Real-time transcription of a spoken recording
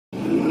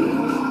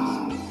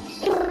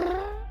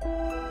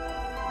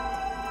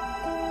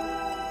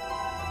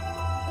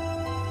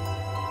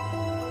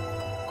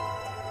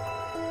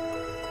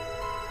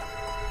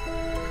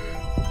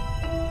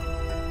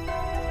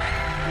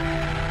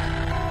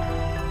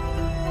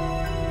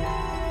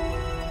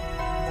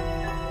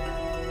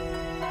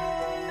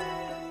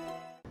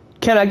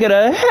Can I get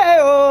a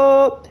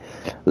hey-oh?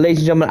 Ladies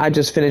and gentlemen, I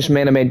just finished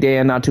Man of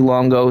Medan not too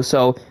long ago,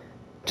 so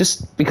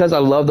just because I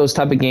love those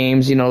type of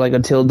games, you know, like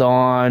Until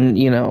Dawn,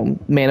 you know,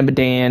 Man of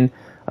Medan,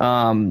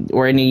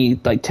 or any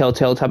like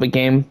Telltale type of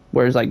game,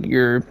 whereas like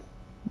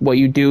what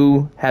you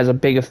do has a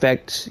big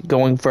effect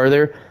going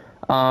further.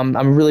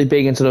 I'm really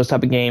big into those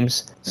type of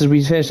games. Since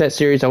we finished that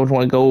series, I would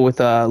want to go with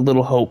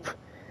Little Hope.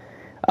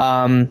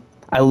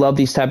 I love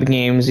these type of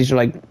games. These are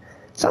like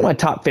some of my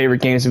top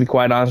favorite games, to be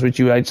quite honest with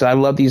you. I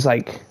love these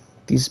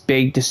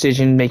big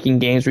decision making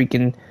games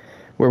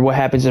where what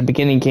happens in the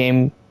beginning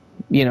game,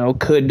 you know,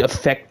 could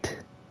affect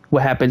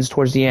what happens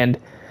towards the end.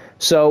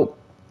 So,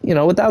 you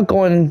know, without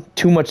going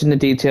too much into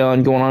detail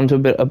and going on to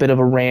a bit of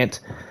a rant,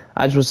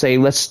 I just would say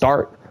let's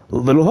start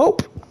Little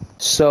Hope.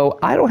 So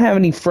I don't have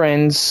any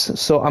friends,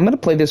 so I'm gonna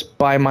play this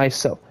by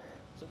myself.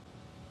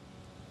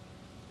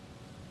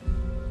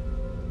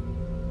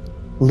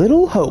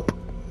 Little Hope.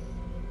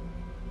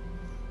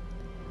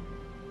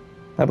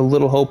 I have a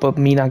little hope of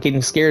me not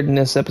getting scared in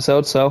this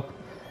episode, so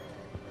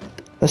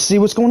let's see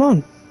what's going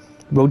on.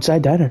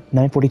 Roadside Diner,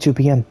 9:42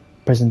 p.m.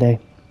 present day.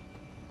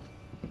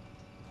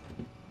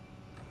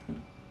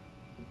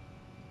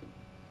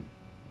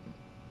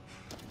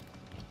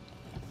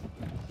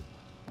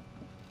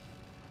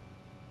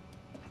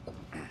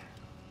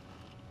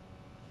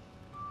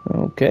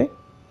 Okay,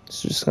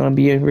 it's just gonna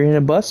be over in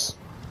a bus.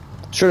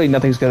 Surely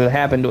nothing's gonna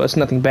happen to us.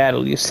 Nothing bad,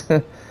 at least.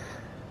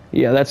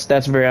 Yeah,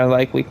 that's very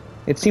unlikely.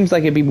 It seems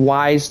like it'd be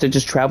wise to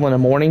just travel in the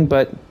morning,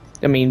 but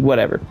I mean,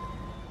 whatever.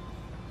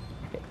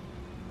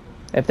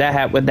 If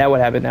that would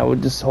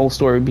happen, this whole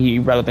story would be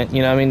irrelevant.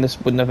 You know what I mean?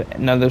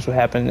 None of this would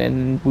happen,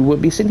 and we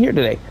wouldn't be sitting here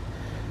today.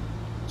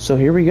 So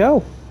here we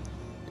go,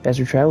 as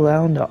we travel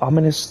down the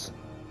ominous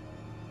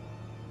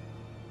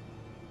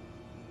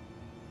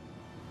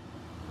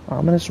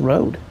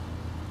road.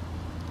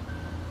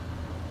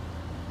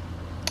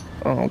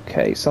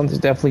 Okay, something's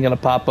definitely gonna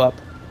pop up.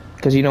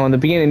 Because, you know, in the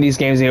beginning of these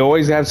games, they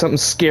always have something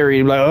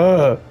scary, like,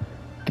 ugh,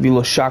 give you a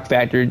little shock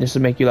factor just to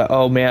make you like,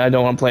 oh man, I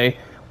don't want to play.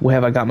 What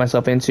have I got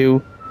myself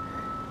into?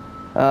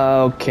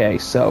 Okay,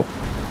 so.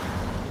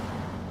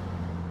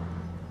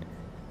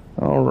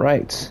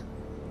 Alright.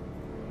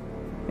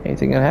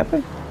 Anything gonna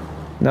happen?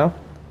 No?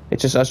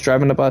 It's just us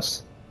driving the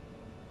bus.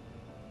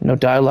 No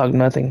dialogue,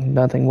 nothing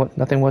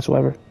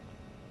whatsoever.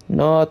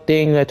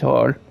 Nothing at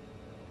all. It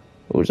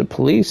was a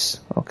police,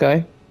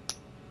 okay.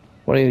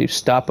 What do you do,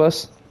 stop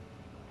us?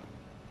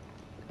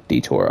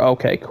 Detour.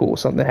 Okay, cool.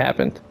 Something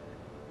happened.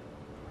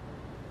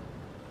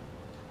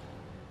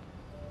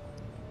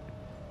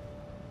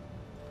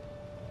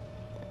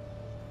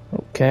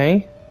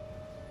 Okay.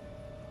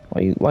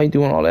 Why you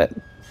doing all that?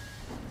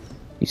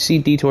 You see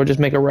detour, just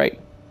make a right.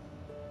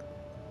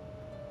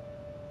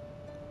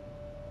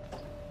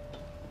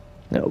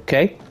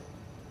 Okay.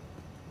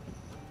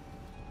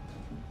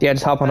 Yeah,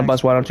 just hop on the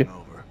bus, why don't you?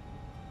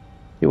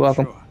 You're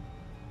welcome. Sure.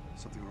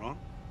 Something wrong?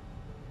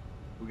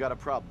 We got a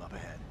problem up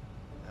ahead.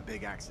 A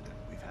big accident.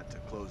 We've had to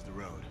close the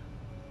road.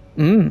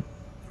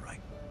 Right.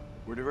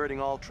 We're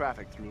diverting all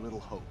traffic through Little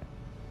Hope.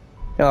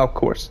 Oh, of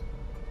course.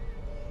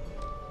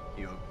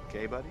 You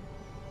okay, buddy?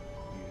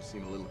 You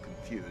seem a little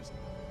confused.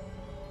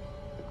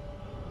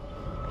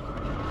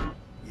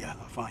 Yeah,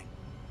 I'm fine.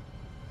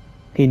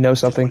 He knows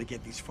something. I just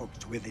want to get these folks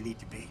to where they need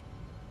to be.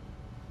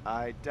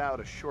 I doubt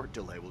a short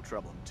delay will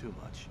trouble him too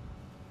much.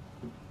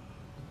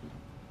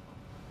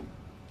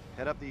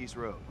 Head up the East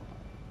Road.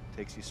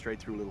 Takes you straight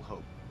through Little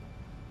Hope.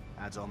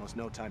 Adds almost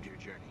no time to your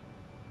journey.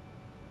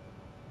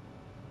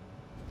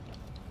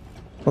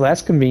 Well,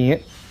 that's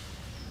convenient.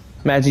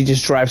 Imagine he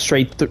just drives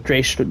straight.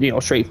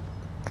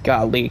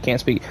 Golly, I can't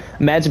speak.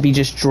 Imagine if he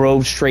just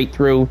drove straight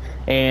through,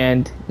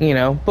 and you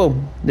know,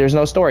 boom, there's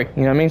no story.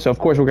 You know what I mean? So of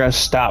course we're gonna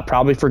stop,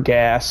 probably for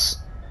gas.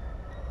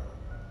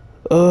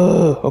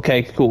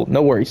 Okay, cool.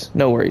 No worries.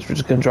 We're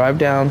just gonna drive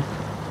down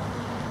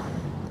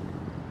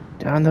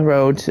the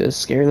road to a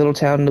scary little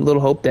town,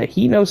 Little Hope, that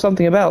he knows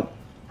something about.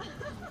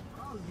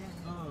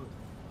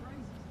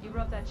 You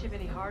rub that chip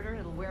any harder,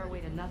 it'll wear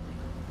away to nothing.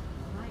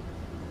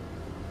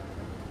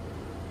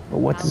 But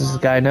what does this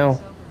guy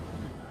know?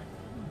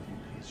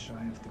 He's shy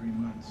of 3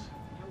 months.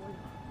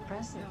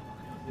 Impressive.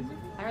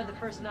 I heard the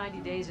first 90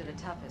 days are the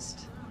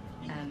toughest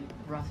and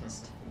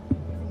roughest.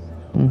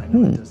 I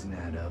know it doesn't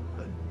add up,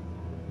 but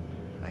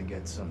I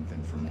get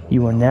something from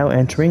You are now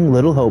entering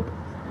Little Hope.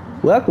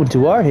 Welcome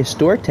to our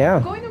historic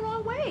town. Going the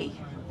wrong way.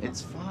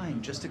 It's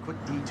fine, just a quick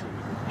detour.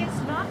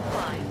 It's not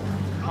fine.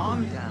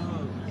 Calm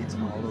down. It's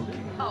all okay.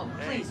 Oh,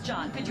 please,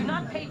 John, could you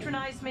not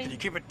patronize me? Can you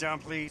keep it down,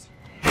 please?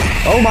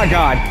 Oh my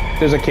God!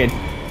 There's a kid.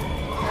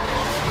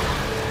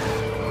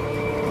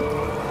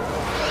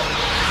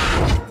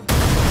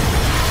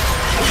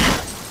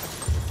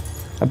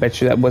 I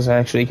bet you that wasn't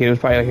actually a kid. It was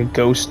probably like a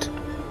ghost.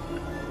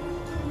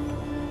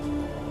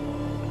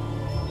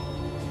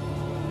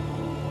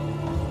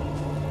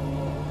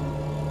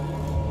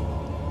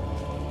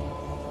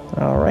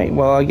 Alright,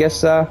 well I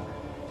guess now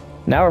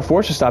we're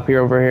forced to stop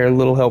here over here.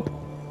 Little Hope.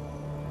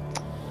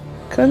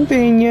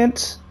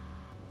 Convenient.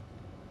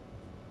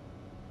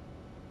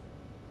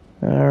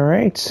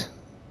 Alright.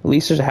 At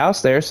least there's a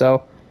house there,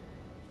 so.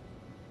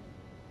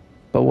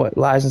 But what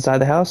lies inside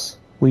the house,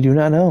 we do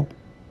not know.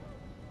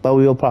 But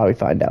we will probably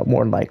find out,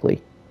 more than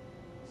likely.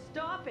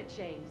 Stop it,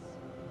 James.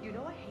 You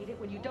know I hate it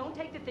when you don't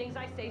take the things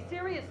I say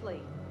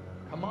seriously.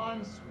 Come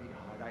on,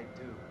 sweetheart, I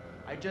do.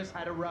 I just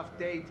had a rough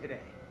day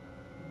today.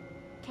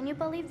 Can you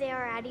believe they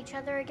are at each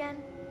other again?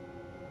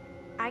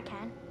 I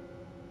can.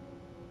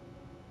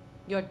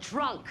 You're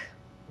drunk.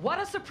 What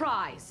a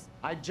surprise.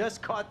 I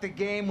just caught the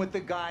game with the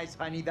guys,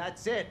 honey,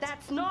 that's it.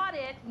 That's not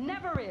it.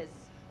 Never is.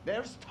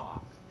 There's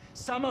talk.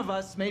 Some of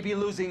us may be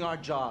losing our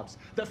jobs.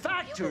 The You've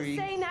factory...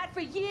 been saying that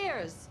for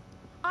years.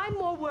 I'm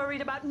more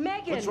worried about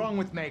Megan. What's wrong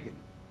with Megan?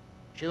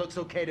 She looks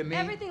okay to me.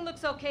 Everything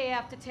looks okay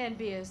after 10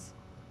 beers.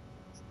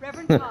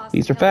 Reverend Toss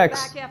These are held her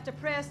facts. back after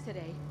prayers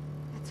today.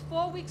 That's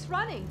 4 weeks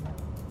running.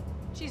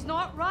 She's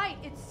not right.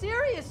 It's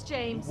serious,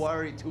 James. Don't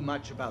worry too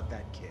much about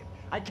that kid.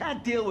 I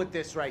can't deal with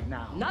this right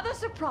now. Another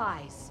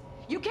surprise.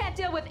 You can't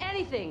deal with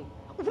anything.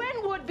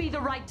 When would be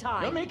the right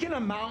time? You're making a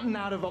mountain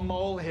out of a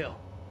molehill.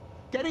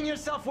 Getting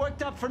yourself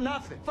worked up for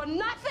nothing. For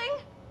nothing?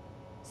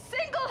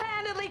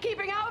 Single-handedly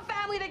keeping our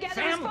family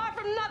together is Family? far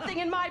from nothing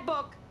in my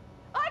book.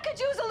 I could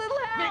use a little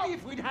help. Maybe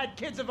if we'd had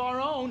kids of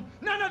our own,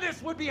 none of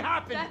this would be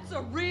happening. That's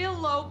a real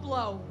low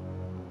blow.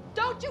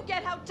 Don't you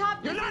get how tough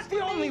You're this not is the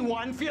for me? only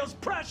one feels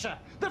pressure.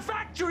 The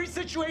factory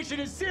situation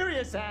is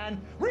serious, Anne.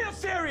 Real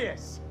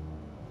serious.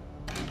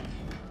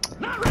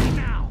 Not right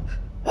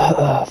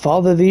now.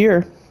 Father of the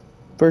year,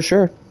 for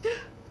sure.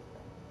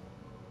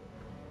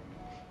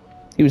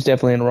 He was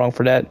definitely in the wrong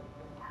for that.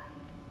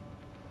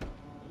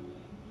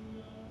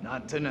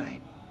 Not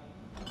tonight.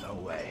 No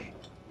way.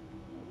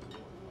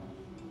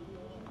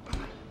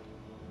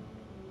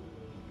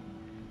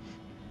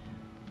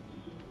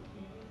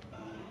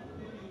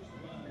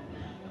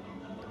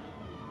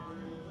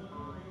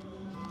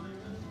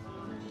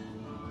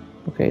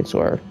 Okay,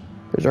 so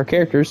there's our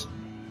characters.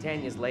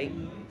 Tanya's late.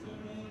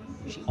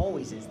 She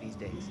always is these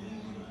days.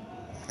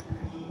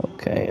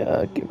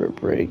 Okay, give her a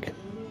break.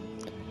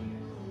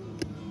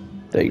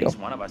 There you At go. least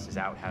one of us is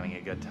out having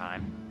a good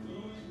time.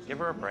 Give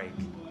her a break.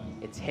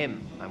 It's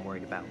him I'm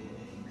worried about.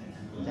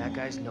 That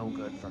guy's no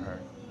good for her.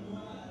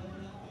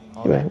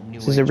 All Anyway, that new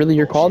is it age really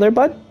your call bullshit.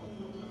 there, bud?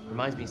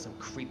 Reminds me of some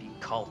creepy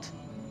cult.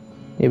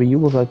 Yeah, but you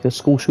look like the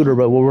school shooter,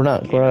 but well, we're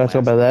not going to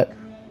talk about that.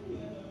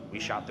 We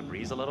shot the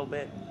breeze a little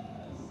bit.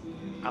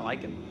 I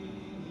like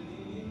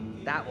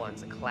him. That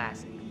one's a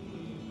classic.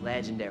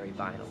 Legendary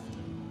vinyl.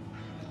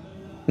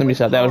 Let me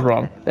stop. That was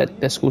wrong.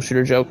 That school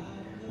shooter joke.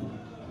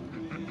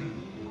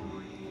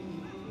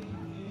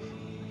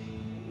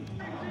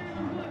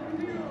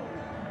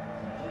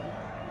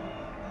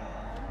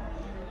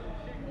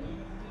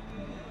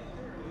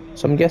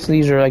 So I'm guessing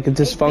these are like a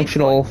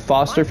dysfunctional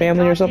foster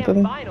family or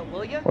something? Vinyl,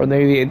 will ya? Or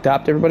they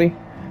adopt everybody?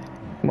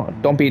 Come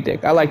on, don't be a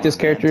dick. I like this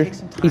character. Take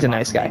some time He's a off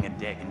nice from guy. being a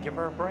dick and give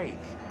her a break.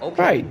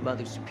 Okay, Right.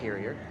 Mother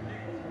Superior.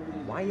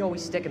 Why are you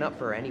always sticking up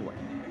for her anyway?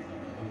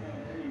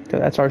 'Cause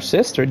that's our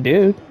sister,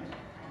 dude.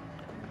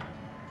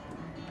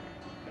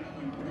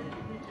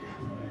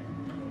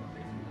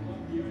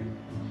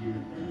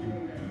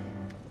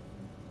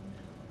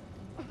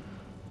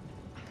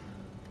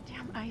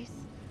 Damn ice.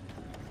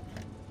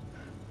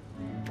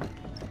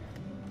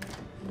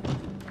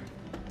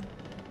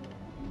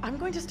 I'm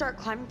going to start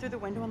climbing through the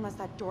window unless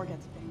that door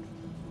gets fixed.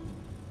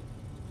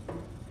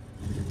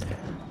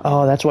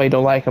 Oh, that's why you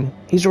don't like him.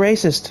 He's a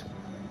racist.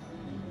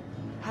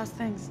 How's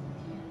things?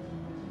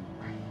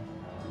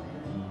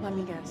 Let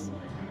me guess.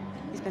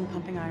 He's been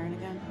pumping iron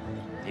again?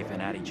 They've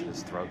been at each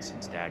other's throats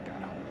since Dad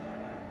got home.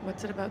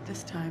 What's it about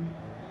this time?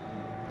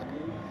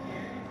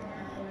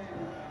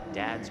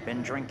 Dad's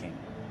been drinking.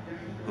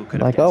 Who could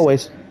have Like guessed?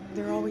 always.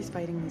 They're always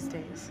fighting these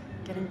days.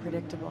 Getting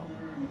predictable.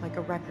 Like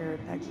a record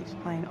that keeps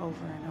playing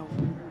over and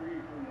over.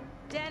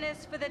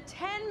 Dennis, for the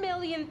 10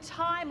 millionth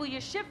time, will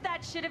you shift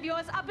that shit of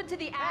yours up into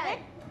the attic?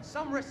 Hey,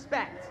 some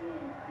respect.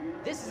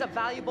 This is a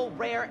valuable,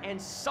 rare,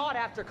 and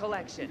sought-after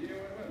collection.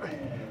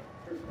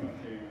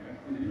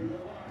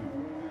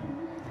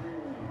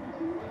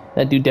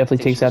 That dude definitely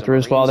Think takes she was after a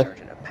his Marine father.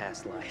 sergeant in a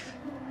past life.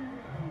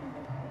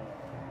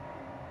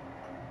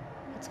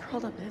 What's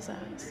curled up his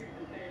ass?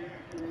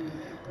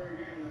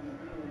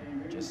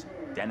 Just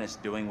Dennis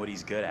doing what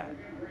he's good at.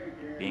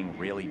 Being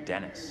really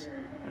Dennis.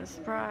 What a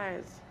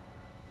surprise.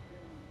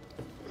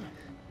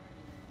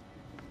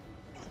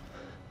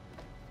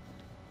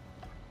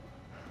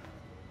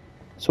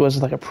 So is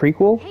it like a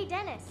prequel? Hey,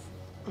 Dennis.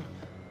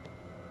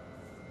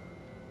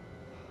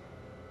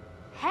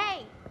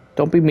 Hey!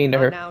 Don't be mean to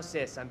Not her. now,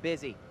 sis. I'm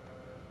busy.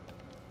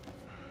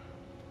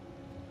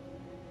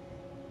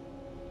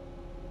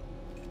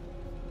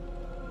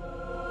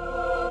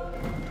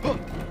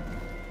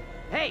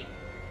 Hey!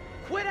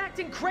 Quit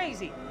acting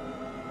crazy!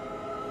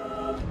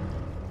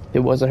 It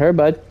wasn't her,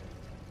 bud.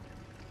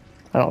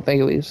 I don't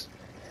think at least.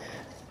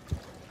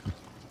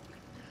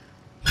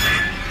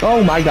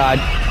 Oh my god.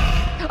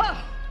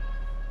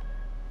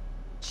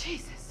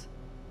 Jesus.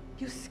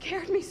 You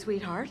scared me,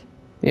 sweetheart.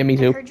 Yeah, me I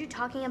too. heard you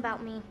talking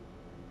about me.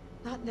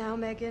 Not now,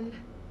 Megan.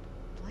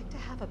 I'd like to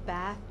have a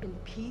bath in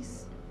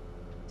peace.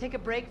 Take a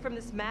break from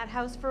this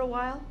madhouse for a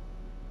while?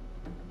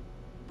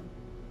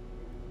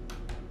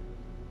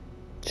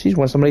 She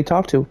wants somebody to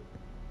talk to.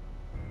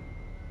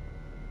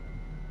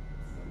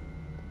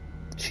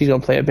 She's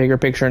gonna play a bigger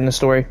picture in the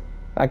story.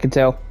 I can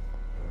tell.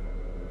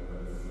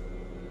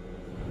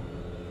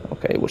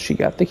 Okay, well, she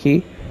got the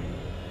key.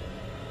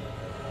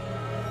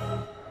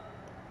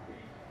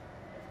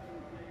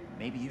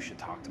 Maybe you should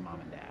talk to Mom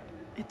and Dad.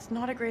 It's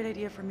not a great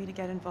idea for me to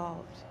get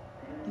involved.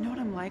 You know what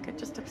I'm like? I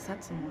just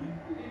upset someone.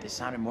 This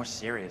sounded more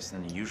serious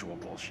than the usual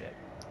bullshit.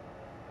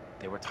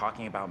 They were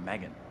talking about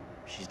Megan.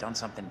 She's done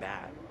something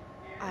bad.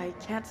 I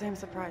can't say I'm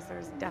surprised.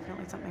 There's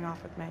definitely something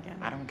off with Megan.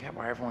 I don't get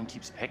why everyone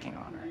keeps picking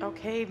on her.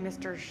 Okay,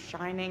 Mr.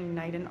 Shining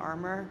Knight in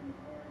Armor.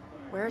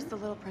 Where's the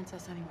little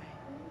princess anyway?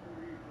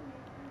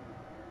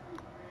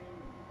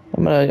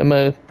 I'm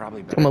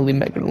gonna leave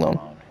Megan alone.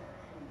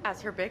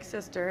 As her big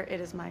sister, it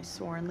is my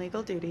sworn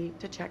legal duty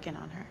to check in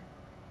on her.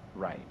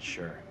 Right,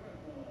 sure.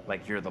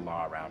 Like you're the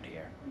law around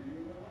here.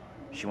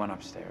 She went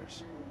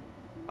upstairs.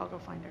 I'll go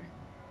find her.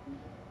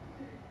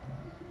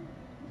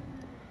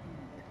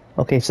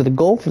 Okay, so the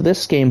goal for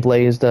this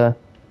gameplay is to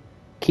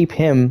keep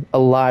him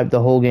alive the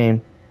whole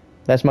game.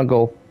 That's my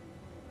goal.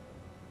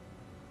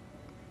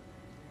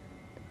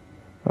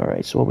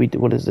 Alright, so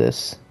what is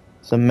this?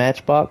 It's a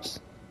matchbox?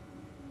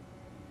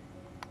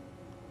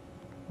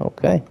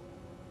 Okay.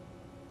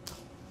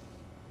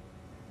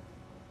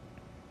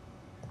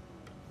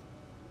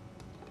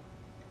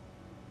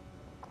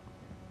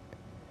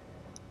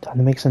 Time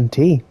to make some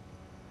tea.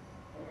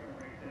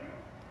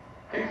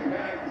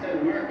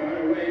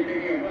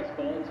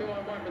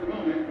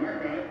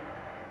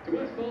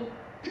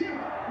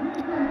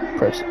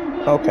 Press.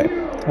 Okay.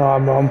 Oh,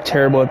 I'm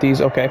terrible at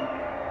these. Okay.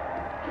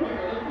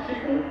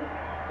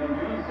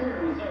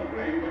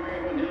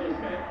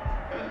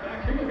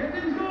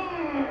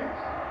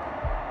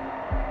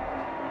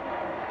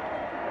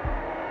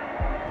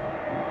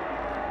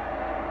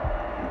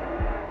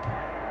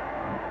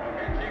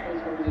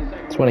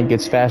 It's when it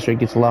gets faster, it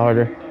gets a lot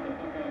harder.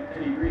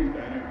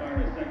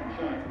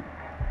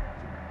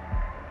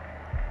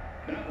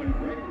 That went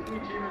right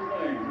between Cheever's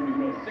legs when he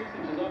was about 6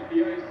 inches off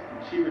the ice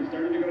and Cheever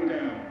started to go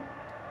down.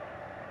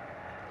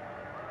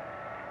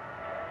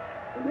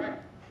 Correct.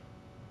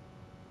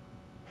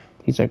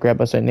 He's gonna grab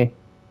us, isn't he?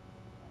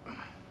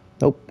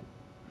 Nope.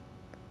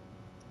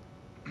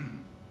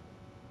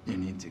 You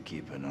need to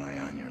keep an eye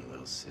on your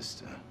little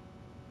sister.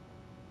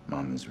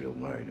 Mom is real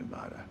worried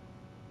about her.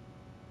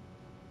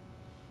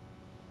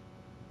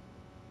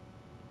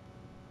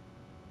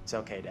 It's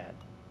okay, Dad.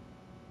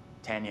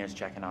 Tanya's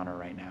checking on her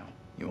right now.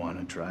 You want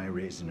to try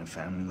raising a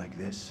family like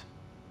this?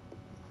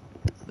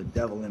 The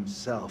devil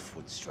himself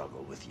would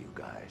struggle with you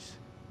guys.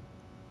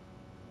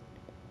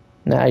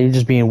 Nah, you're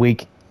just being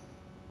weak.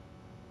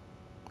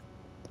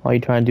 All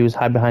you're trying to do is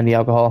hide behind the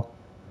alcohol.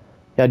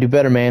 You gotta do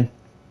better, man.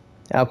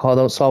 Alcohol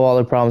don't solve all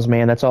the problems,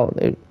 man. That's all.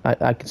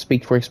 I can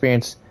speak for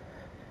experience.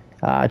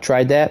 I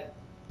tried that.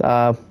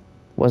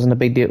 Wasn't a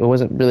big deal. It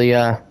wasn't really,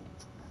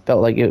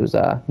 felt like it was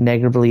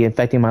negatively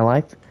affecting my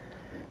life.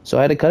 So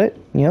I had to cut it,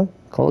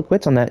 call it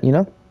quits on that,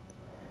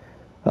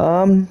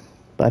 But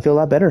I feel a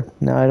lot better.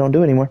 Now I don't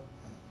do it anymore.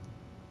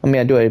 I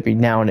mean, I do it every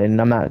now and then.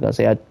 I'm not going to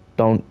say I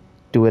don't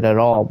do it at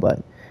all,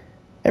 but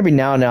every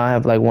now and then I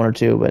have like one or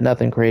two, but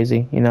nothing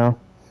crazy,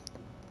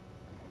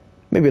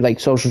 Maybe like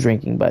social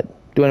drinking, but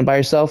doing it by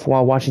yourself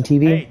while watching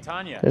TV? Hey,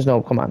 Tanya. There's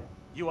no, come on.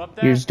 You up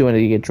there? You're just doing it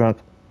to get drunk.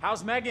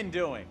 How's Megan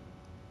doing?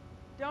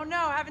 Don't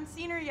know. Haven't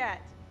seen her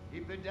yet.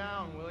 Keep it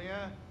down, will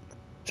ya?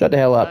 Shut the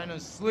hell up. Trying to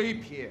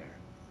sleep here.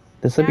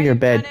 To sleep in your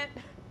bed.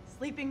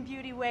 Sleeping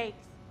Beauty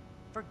wakes.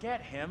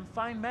 Forget him.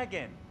 Find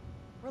Megan.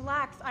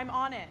 Relax. I'm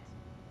on it.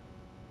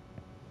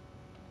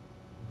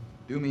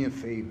 Do me a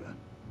favor.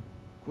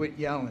 Quit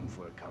yelling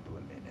for a couple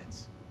of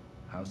minutes.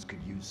 House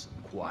could use some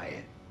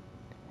quiet.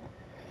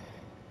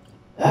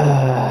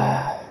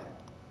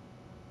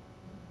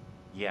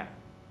 Yeah,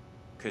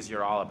 because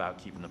you're all about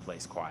keeping the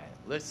place quiet.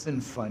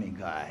 Listen, funny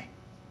guy.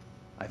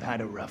 I've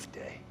had a rough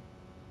day.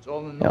 It's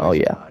all the noise Oh,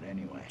 yeah. about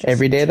anyway.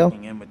 Every day, though?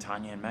 Checking in with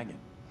Tanya and Megan.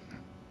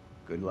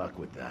 Good luck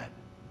with that.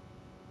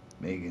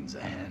 Megan's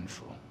a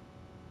handful.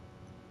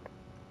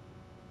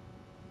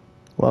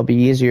 Well, it'd be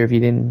easier if you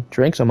didn't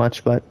drink so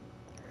much, but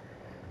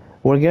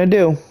what are you gonna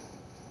do?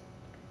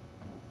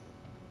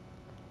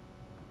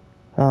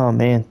 Oh,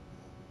 man.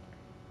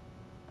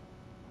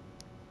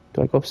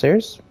 Do I go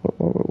upstairs?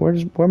 Where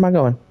am I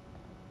going?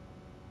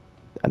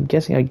 I'm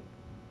guessing I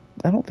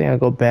don't think I'll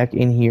go back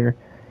in here.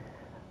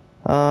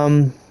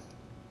 So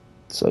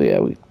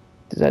yeah,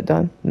 is that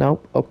done?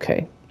 Nope.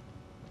 Okay.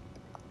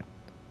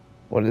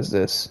 What is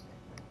this?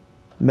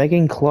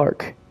 Megan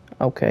Clark.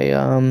 Okay,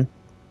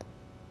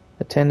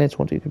 attendance,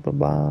 1, 2, 3, blah,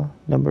 blah.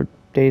 Number,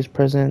 days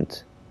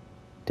present,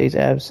 days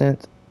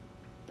absent.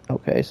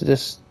 Okay, so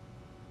just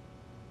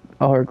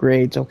all her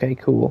grades. Okay,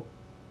 cool.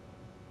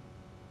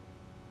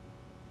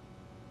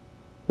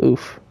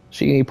 Oof.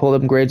 She can pull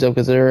them grades up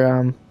because there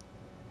are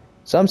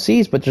some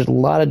C's, but there's a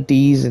lot of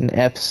D's and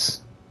F's.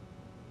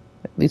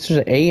 At least there's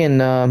an A in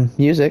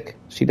music.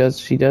 She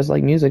does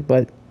like music,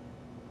 but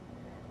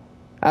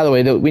Either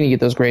way, we need to get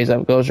those grades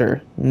up. Those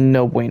are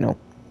no bueno.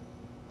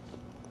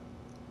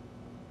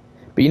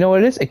 But you know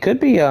what it is? It could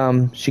be,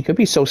 she could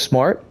be so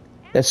smart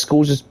that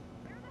school's just...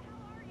 Where the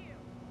hell are you?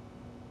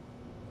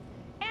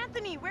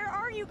 Anthony, where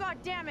are you,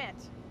 goddammit?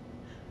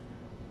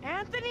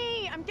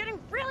 Anthony, I'm getting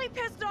really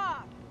pissed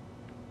off.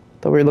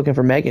 Thought we were looking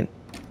for Megan.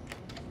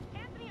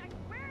 Anthony, I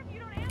swear if you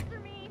don't answer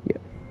me. Yeah.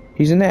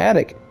 He's in the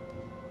attic.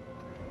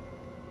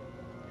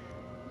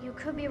 You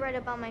could be right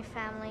about my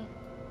family.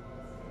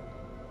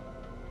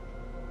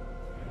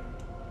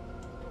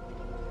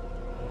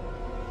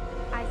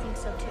 I think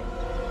so too.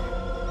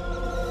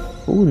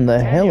 Who in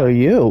the hell are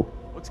you?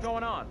 What's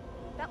going on?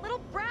 That little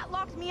brat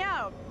locked me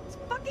out. It's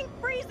fucking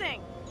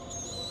freezing.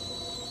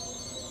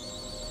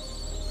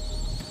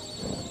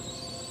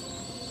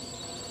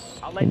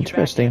 I'll let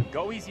Interesting. You back in.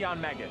 Go easy on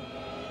Megan.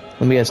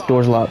 Let me guess,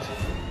 door's locked.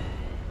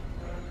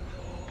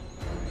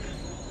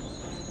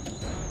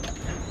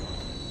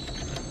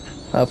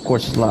 Of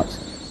course it's locked.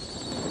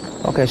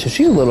 Okay, so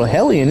she's a little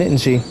hellion, isn't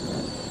she?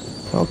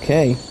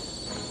 Okay.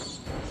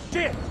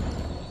 Shit!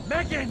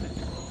 Megan!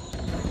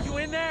 You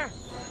in there?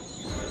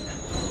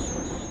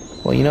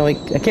 Well, you know, I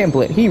can't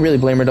blame... He really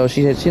blame her, though.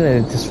 She's in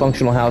a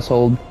dysfunctional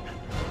household.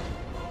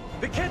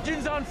 The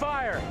kitchen's on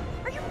fire!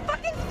 Are you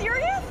fucking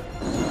serious?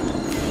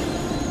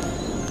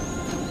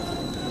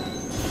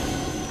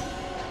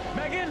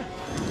 Megan?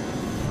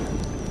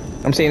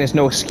 I'm saying it's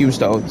no excuse,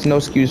 though. It's no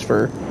excuse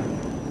for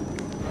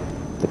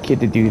the kid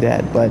to do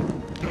that, but...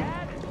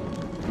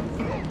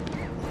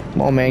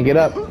 Come on, man, get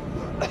up.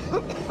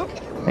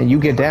 And you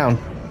get down.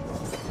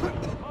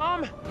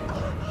 Mom?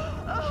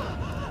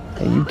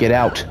 And you get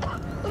out.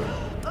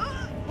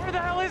 Where the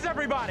hell is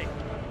everybody?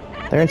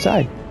 They're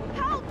inside.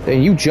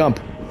 Then you jump.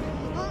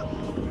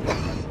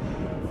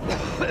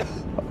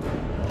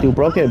 Dude,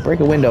 break a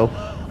window.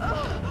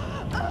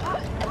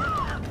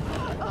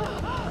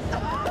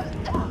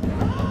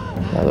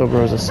 That little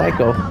girl's a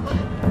psycho.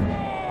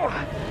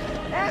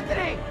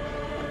 Anthony!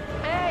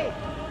 Hey!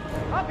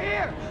 Up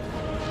here!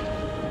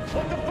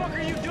 What the fuck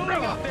are you doing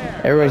up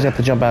there? Everybody's have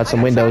to jump out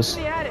some windows.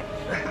 In the attic.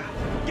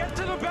 Get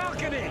to the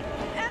balcony!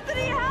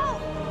 Anthony,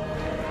 help!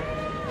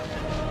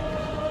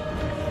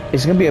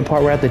 It's gonna be a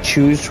part where I have to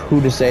choose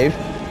who to save.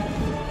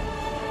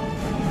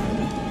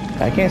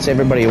 I can't save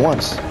everybody at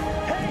once.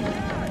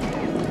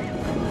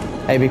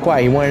 Hey, be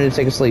quiet. He wanted to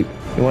take a sleep.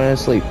 He wanted to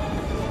sleep.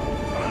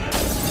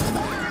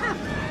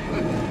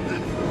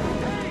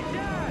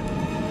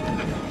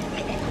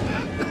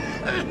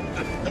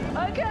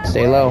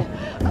 Stay low.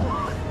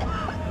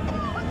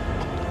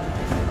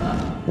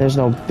 There's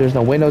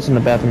no windows in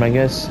the bathroom, I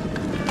guess.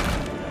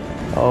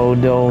 Oh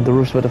no, the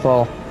roof's about to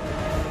fall.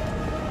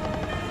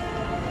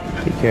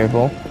 Be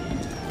careful.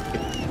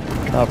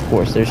 Of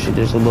course, there's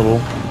a little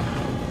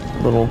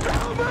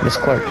Miss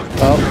Clark.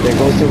 Oh, there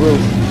goes the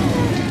roof.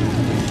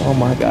 Oh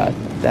my God,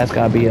 that's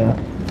gotta be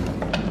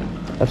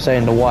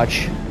upsetting to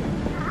watch.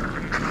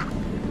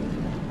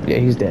 Yeah,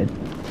 he's dead.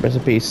 Rest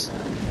in peace.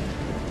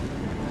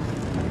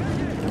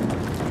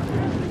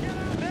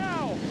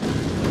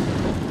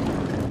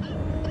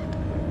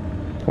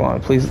 Come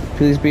on,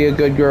 please be a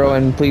good girl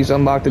and please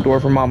unlock the door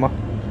for Mama.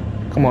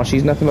 Come on,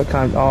 she's nothing but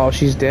kind. Oh,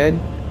 she's dead.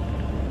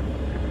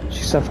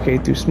 She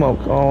suffocated through smoke.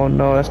 Oh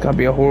no, that's gotta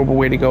be a horrible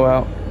way to go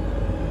out.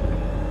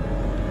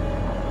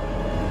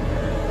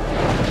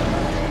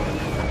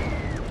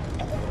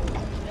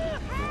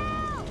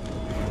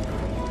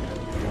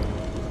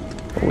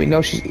 Well, we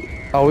know she's.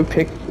 Oh, we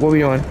picked. What are we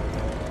doing?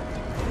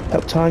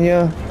 Help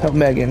Tanya. Help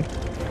Megan.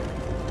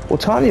 Well,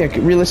 Tanya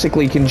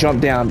realistically can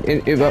jump down.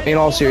 In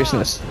all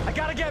seriousness, I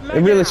gotta get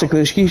Megan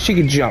realistically, she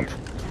could jump.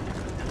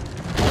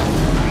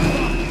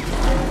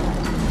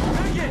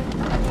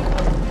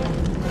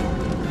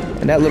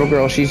 And that little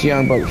girl, she's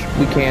young, but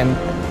we can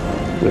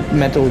with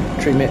mental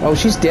treatment. Oh,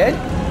 she's dead?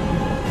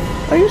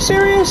 Are you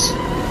serious?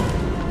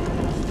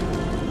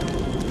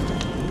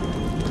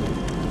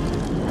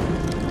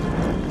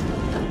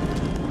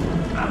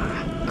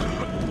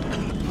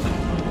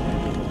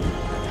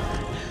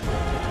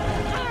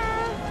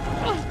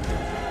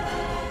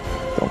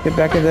 Don't get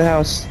back into the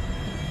house.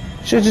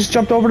 Should've just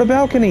jumped over the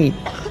balcony.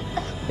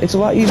 It's a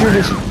lot easier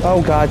to...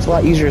 Oh God, it's a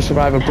lot easier to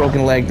survive a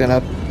broken leg than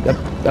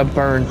a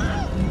burn.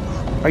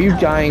 Are you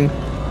dying?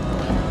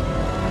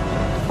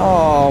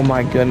 Oh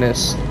my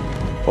goodness.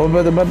 What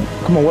about the brother?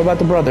 Come on, what about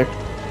the brother?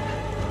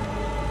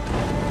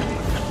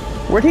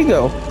 Where'd he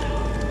go?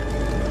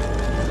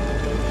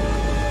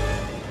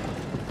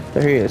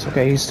 There he is.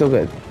 Okay, he's still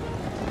good.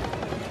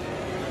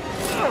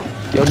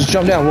 Yo, just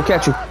jump down. We'll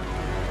catch you.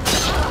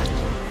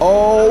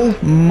 Oh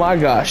my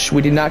gosh,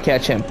 we did not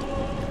catch him.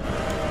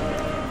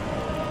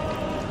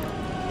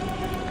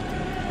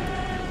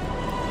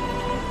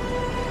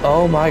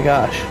 Oh my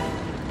gosh.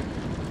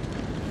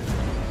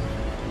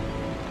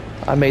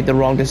 I made the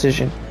wrong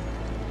decision.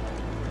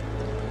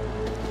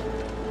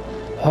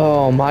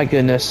 Oh my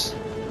goodness.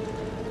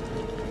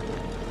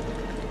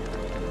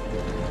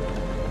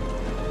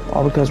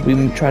 All because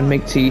we tried to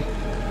make tea.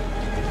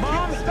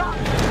 Mom, stop!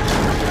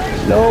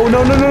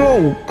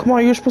 No. Come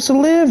on, you're supposed to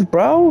live,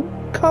 bro.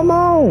 Come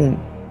on.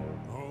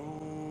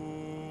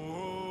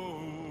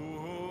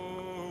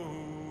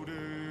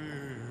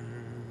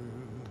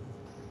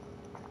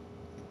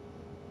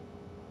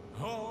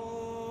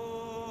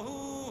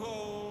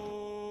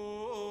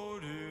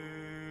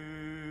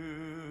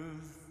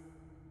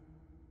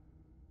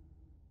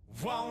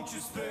 Won't you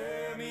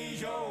spare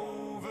me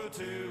over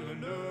till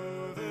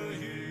another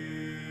year?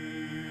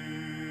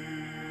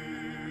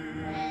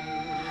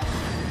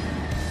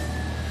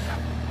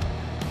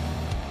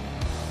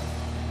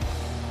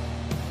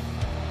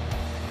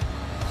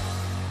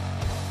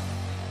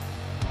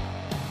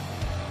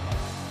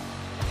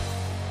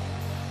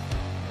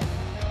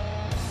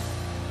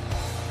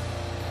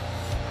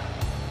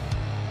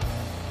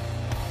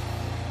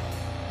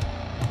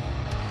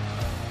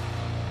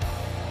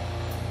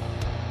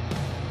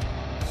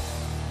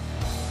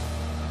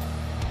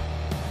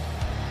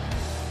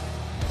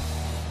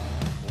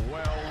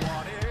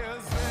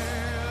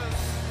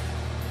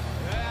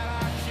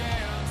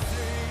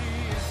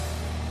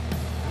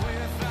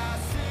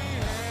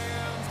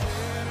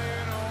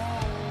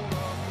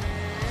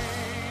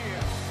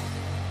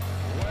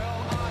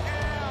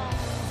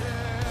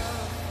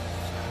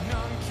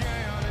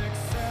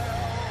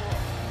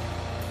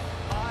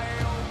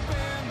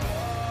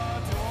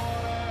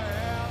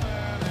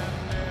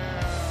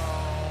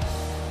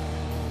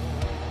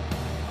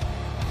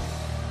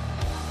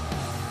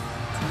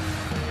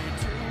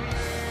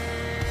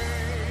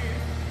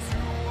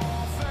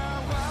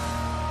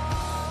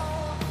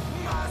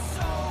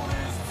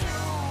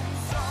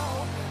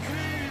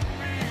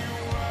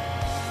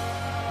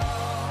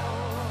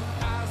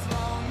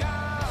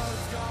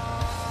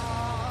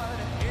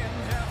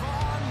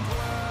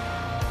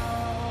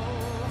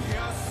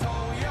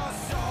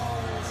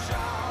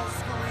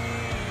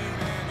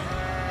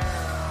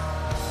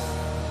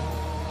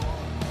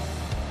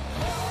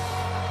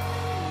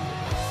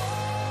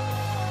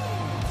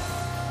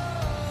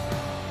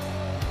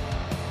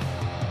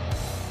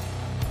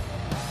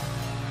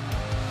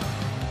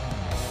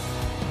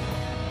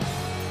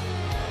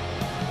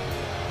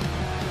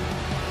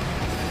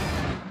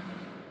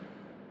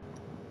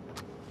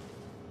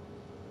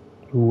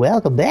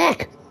 Welcome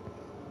back.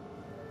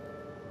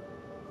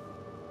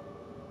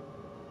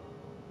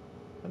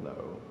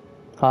 Hello.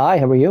 Hi,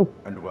 how are you?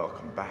 And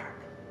welcome back.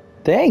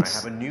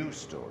 Thanks. I have a new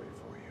story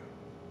for you.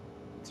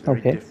 It's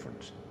very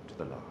different to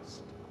the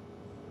last.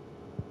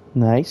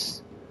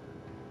 Nice.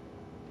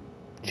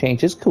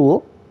 Change is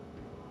cool.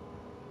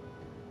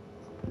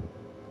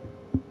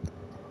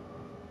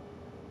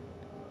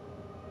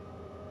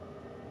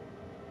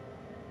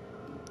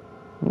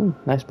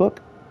 Nice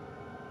book.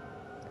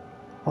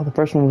 Oh, the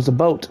first one was a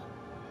boat.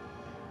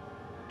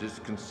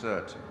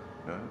 Disconcerting,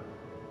 no?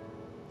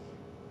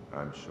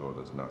 I'm sure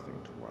there's nothing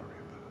to worry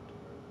about.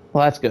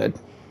 Well, that's good.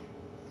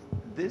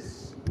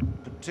 This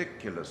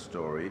particular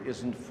story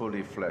isn't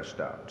fully fleshed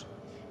out.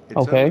 It's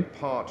Okay. only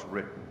part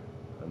written,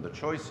 and the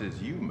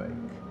choices you make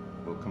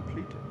will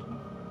complete it.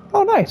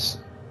 Oh, nice.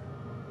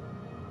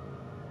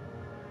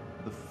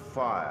 The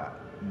fire,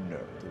 no,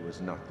 there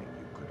was nothing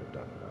you could have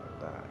done about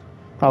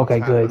that. Okay,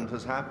 What's good. happened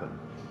has happened.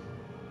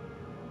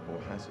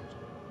 Or has it?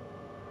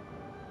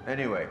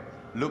 Anyway,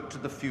 look to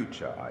the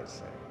future, I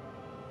say.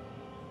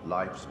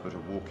 Life's but a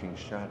walking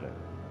shadow,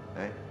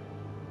 eh?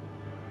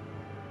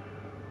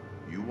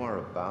 You are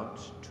about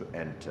to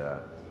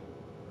enter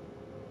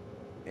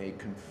a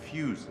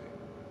confusing,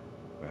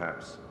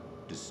 perhaps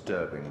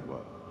disturbing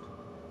world.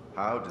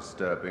 How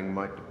disturbing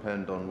might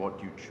depend on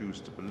what you choose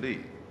to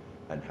believe,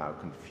 and how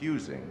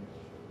confusing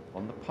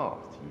on the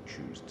path you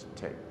choose to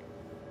take.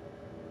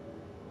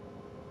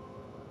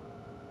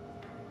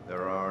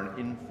 There are an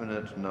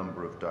infinite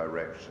number of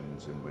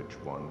directions in which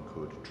one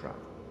could travel.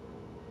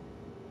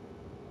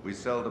 We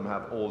seldom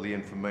have all the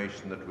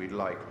information that we'd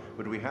like,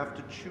 but we have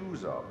to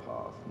choose our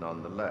path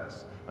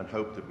nonetheless, and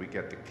hope that we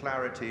get the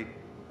clarity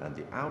and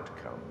the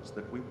outcomes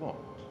that we want.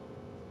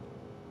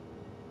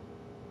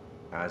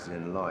 As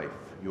in life,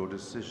 your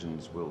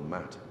decisions will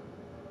matter.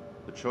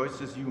 The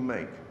choices you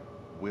make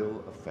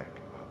will affect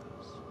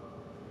others.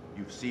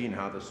 You've seen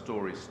how the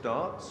story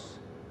starts.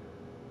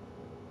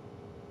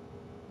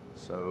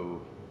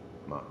 So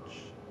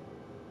much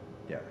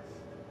death.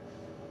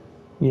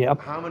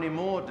 Yep. How many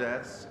more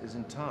deaths is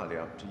entirely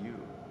up to you.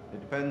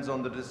 It depends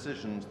on the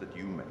decisions that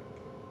you make.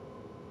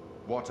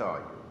 What are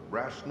you?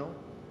 Rational?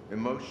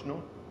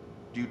 Emotional?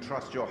 Do you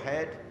trust your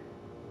head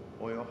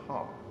or your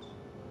heart?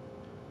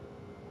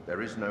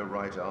 There is no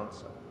right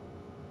answer.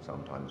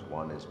 Sometimes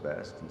one is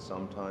best and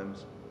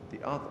sometimes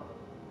the other.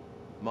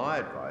 My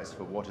advice,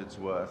 for what it's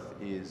worth,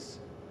 is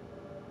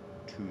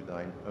to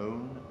thine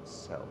own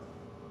self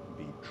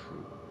be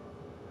true.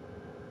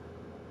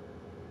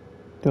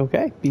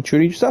 Okay, be true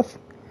to yourself.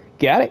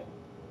 Got it.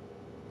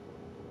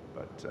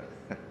 But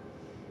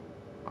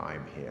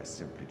I'm here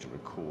simply to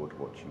record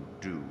what you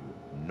do,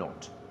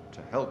 not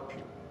to help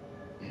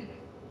you.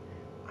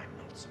 I'm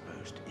not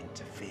supposed to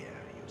interfere,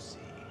 you see.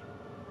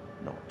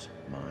 Not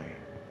my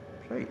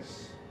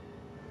place,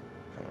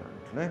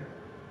 apparently.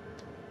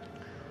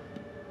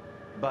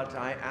 But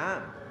I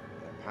am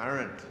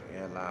apparently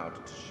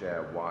allowed to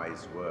share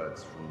wise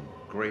words from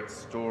great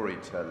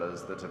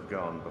storytellers that have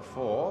gone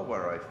before,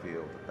 where I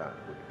feel that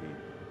that would be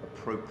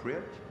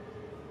appropriate.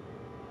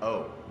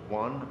 Oh,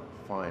 one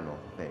final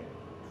thing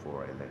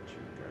before I let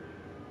you go.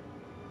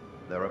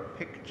 There are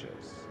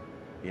pictures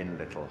in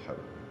Little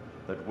Hope,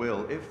 that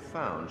will, if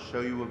found,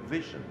 show you a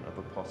vision of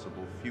a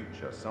possible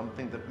future,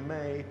 something that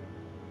may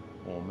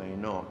or may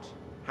not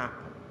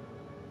happen.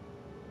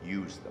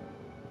 Use them.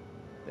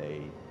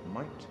 They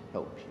might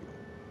help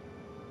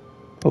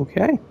you.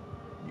 Okay.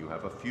 You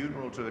have a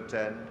funeral to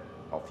attend.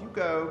 Off you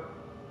go.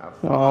 Have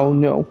fun. Oh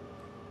no.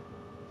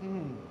 I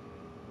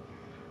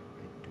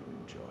do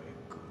enjoy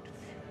a good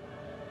funeral.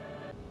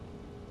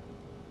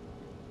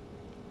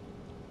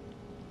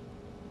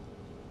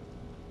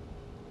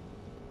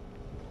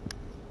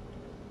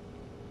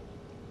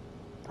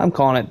 I'm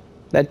calling it.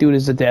 That dude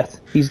is a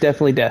death. He's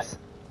definitely death.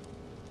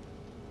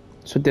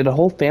 So did a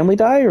whole family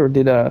die, or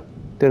did a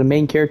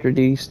main character,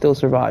 did he still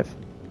survive?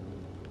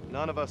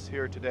 None of us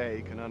here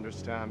today can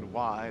understand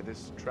why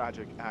this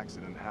tragic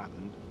accident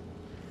happened.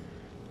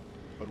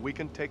 But we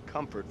can take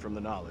comfort from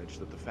the knowledge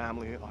that the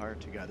family are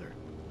together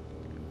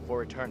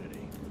for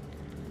eternity.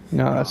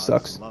 No, that God's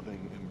sucks.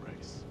 loving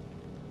embrace.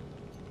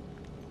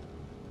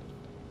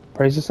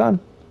 Praise the sun.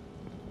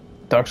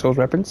 Dark Souls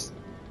reference.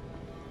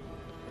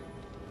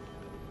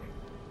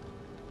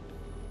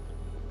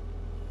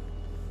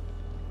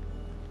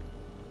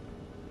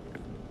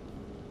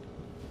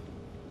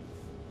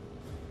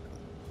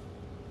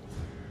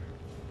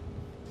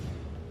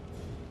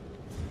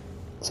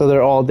 So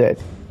they're all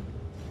dead.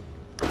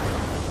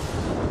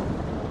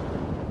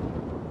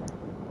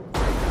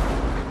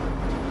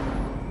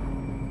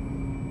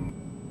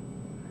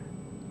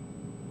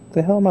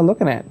 The hell am I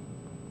looking at?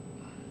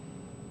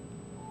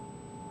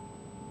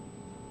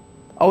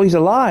 Oh, he's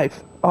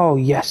alive. Oh,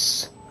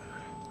 yes.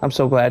 I'm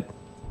so glad.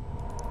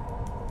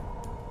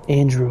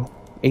 Andrew,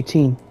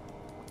 18,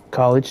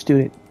 college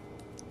student.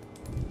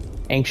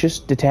 Anxious,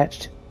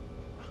 detached.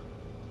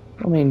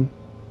 I mean,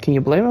 can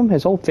you blame him?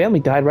 His whole family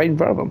died right in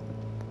front of him.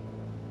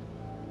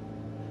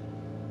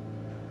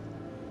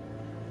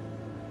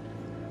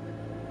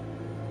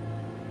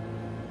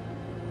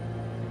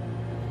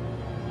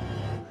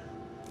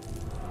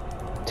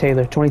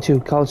 Taylor,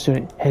 22, college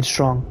student,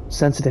 headstrong,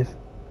 sensitive.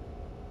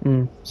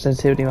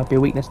 Sensitivity might be a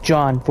weakness.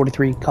 John,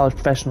 43, college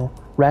professional,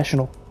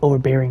 rational,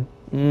 overbearing.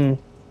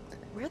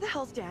 Where the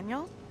hell's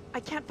Daniel?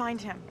 I can't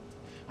find him.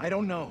 I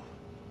don't know.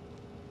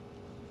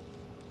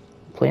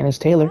 Playing as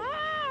Taylor.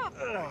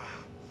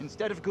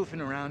 Instead of goofing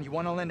around, you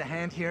want to lend a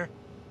hand here?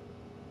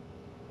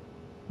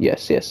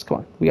 Yes, yes, come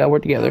on. We gotta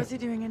work together. How's he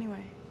doing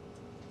anyway?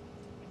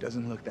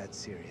 Doesn't look that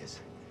serious.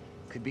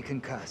 Could be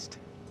concussed.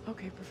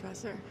 Okay,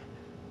 Professor.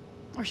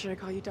 Or should I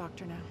call you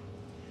Doctor now?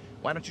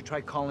 Why don't you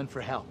try calling for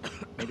help?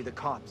 Maybe the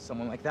cops,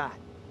 someone like that.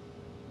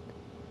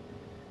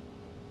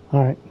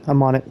 Alright,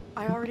 I'm on it.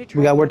 I already tried.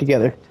 We gotta work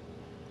together.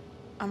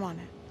 I'm on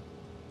it.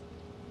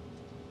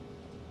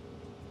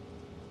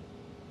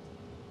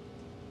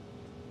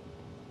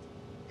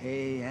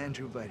 Hey,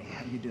 Andrew, buddy,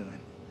 how you doing?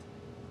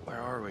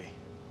 Where are we?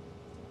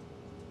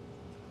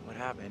 What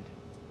happened?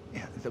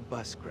 Yeah, the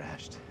bus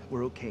crashed.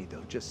 We're okay,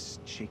 though,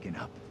 just shaken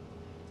up.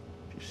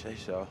 If you say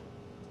so.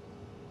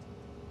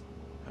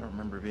 I don't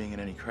remember being in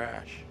any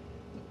crash.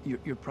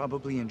 You're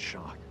probably in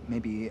shock.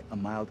 Maybe a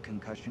mild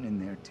concussion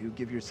in there, too.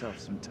 Give yourself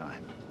some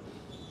time.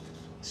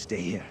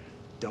 Stay here.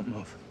 Don't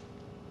move.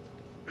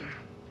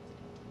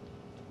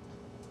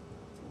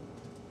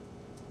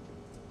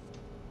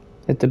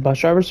 Did the bus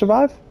driver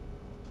survive?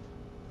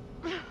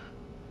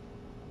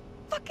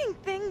 Fucking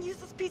thing,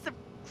 useless piece of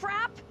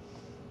crap!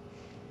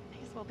 May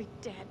as well be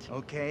dead.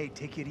 Okay,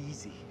 take it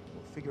easy.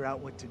 We'll figure out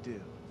what to do.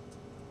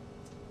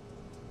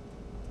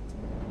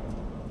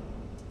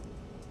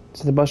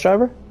 Is it the bus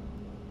driver?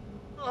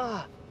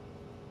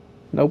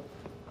 Nope.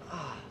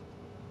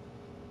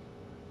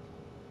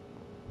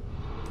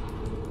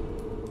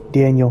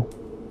 Daniel,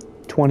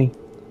 20,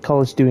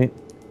 college student.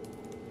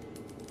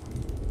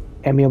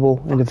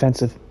 Amiable and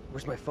defensive.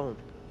 Where's my phone?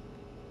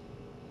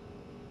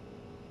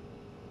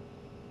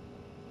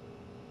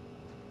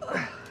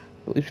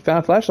 At least we found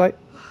a flashlight.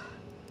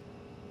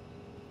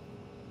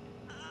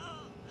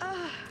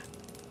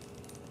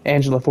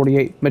 Angela,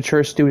 48,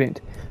 mature student,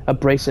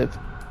 abrasive,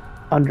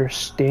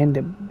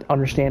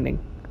 understanding.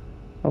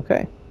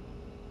 Okay.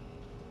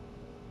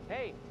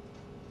 Hey,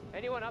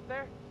 anyone up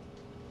there?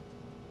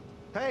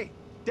 Hey,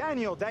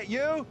 Daniel, that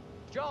you?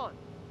 John,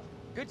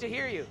 good to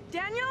hear you.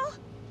 Daniel?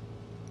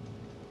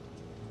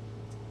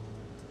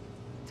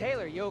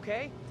 Taylor, you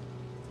okay?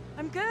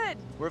 I'm good.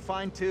 We're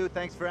fine, too.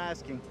 Thanks for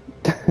asking.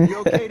 You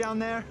okay down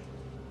there?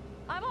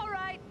 I'm all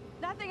right.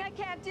 Nothing I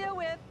can't deal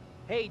with.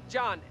 Hey,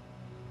 John,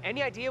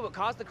 any idea what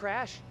caused the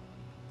crash?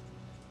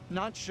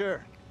 Not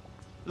sure.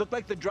 Looked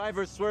like the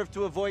driver swerved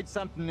to avoid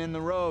something in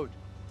the road.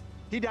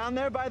 He down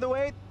there, by the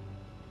way?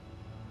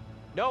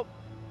 Nope.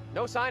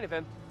 No sign of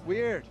him.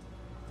 Weird.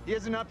 He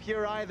isn't up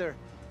here either.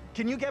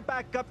 Can you get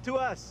back up to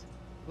us?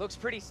 Looks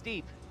pretty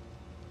steep.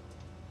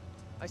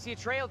 I see a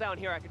trail down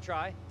here I could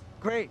try.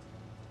 Great.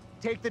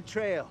 Take the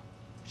trail.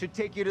 Should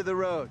take you to the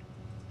road.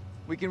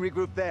 We can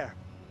regroup there.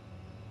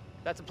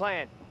 That's a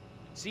plan.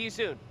 See you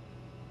soon.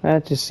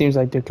 That just seems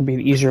like there could be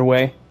an easier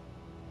way.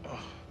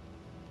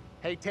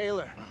 Hey,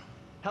 Taylor.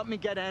 Help me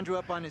get Andrew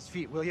up on his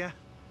feet, will ya?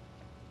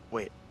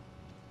 Wait,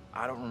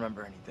 I don't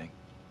remember anything.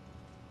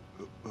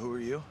 Who are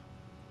you?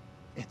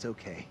 It's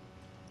okay.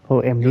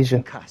 Oh, You're amnesia.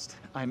 concussed.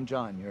 I'm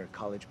John. You're a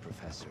college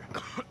professor.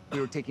 We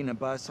were taking a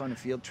bus on a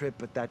field trip,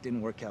 but that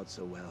didn't work out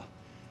so well.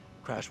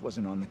 Crash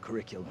wasn't on the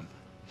curriculum.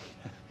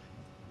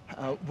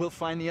 We'll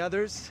find the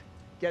others,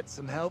 get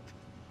some help.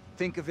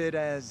 Think of it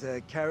as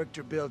a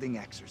character-building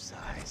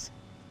exercise.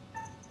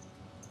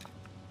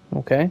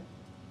 Okay.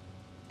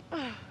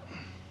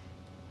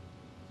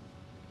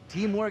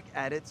 Teamwork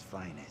at its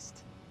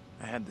finest.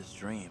 I had this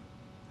dream.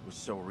 It was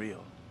so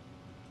real.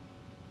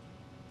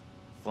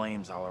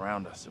 Flames all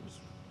around us. It was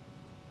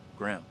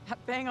grim. That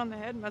bang on the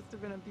head must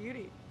have been a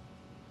beauty.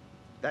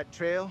 That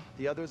trail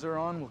the others are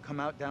on will come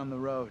out down the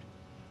road.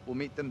 We'll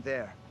meet them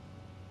there.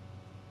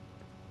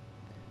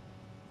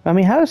 I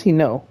mean, how does he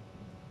know?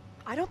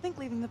 I don't think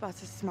leaving the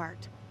bus is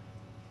smart.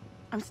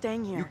 I'm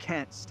staying here. You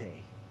can't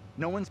stay.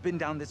 No one's been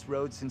down this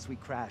road since we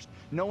crashed.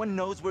 No one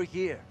knows we're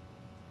here.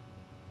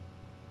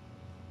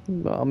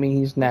 Well, I mean,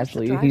 he's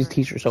naturally, driver? he's a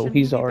teacher, so Shouldn't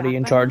he he's be already back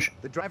in by charge.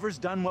 The driver's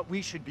done what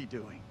we should be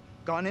doing.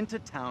 Gone into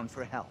town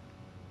for help.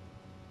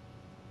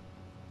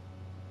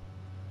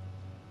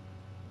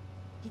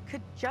 He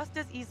could just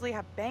as easily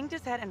have banged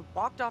his head and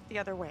walked off the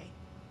other way.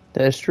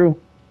 That is true.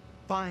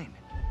 Fine.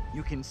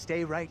 You can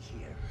stay right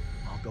here.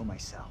 I'll go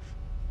myself.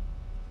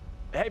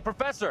 Hey,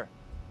 Professor!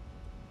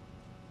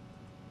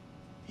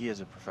 He is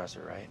a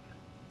professor, right?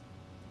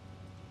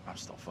 I'm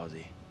still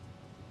fuzzy.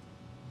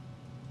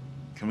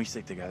 Can we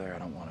stick together? I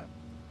don't want to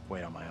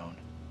wait on my own.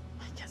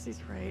 I guess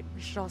he's right.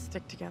 We should all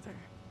stick together.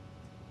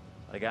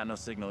 I got no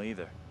signal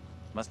either.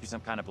 Must be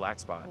some kind of black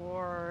spot.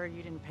 Or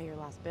you didn't pay your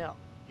last bill.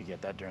 You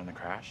get that during the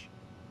crash?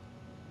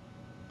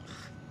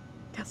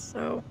 Guess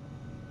so.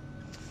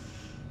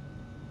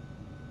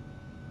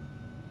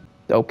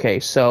 Okay,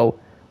 so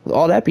with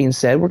all that being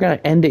said, we're gonna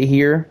end it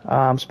here.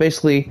 So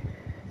basically,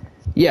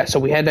 yeah. So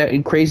we had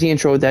that crazy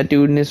intro with that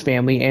dude and his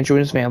family, Andrew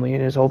and his family,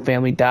 and his whole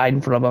family died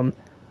in front of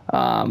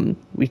him.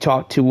 We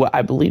talked to what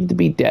I believe to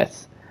be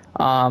Death.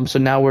 So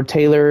now we're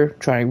Taylor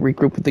trying to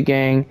regroup with the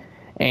gang,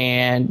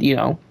 and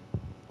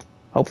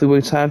hopefully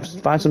we can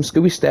find some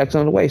Scooby stacks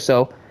on the way.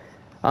 So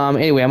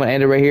anyway, I'm gonna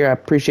end it right here. I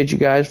appreciate you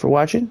guys for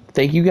watching.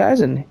 Thank you guys,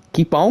 and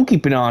keep on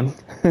keeping on.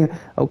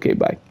 Okay,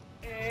 bye.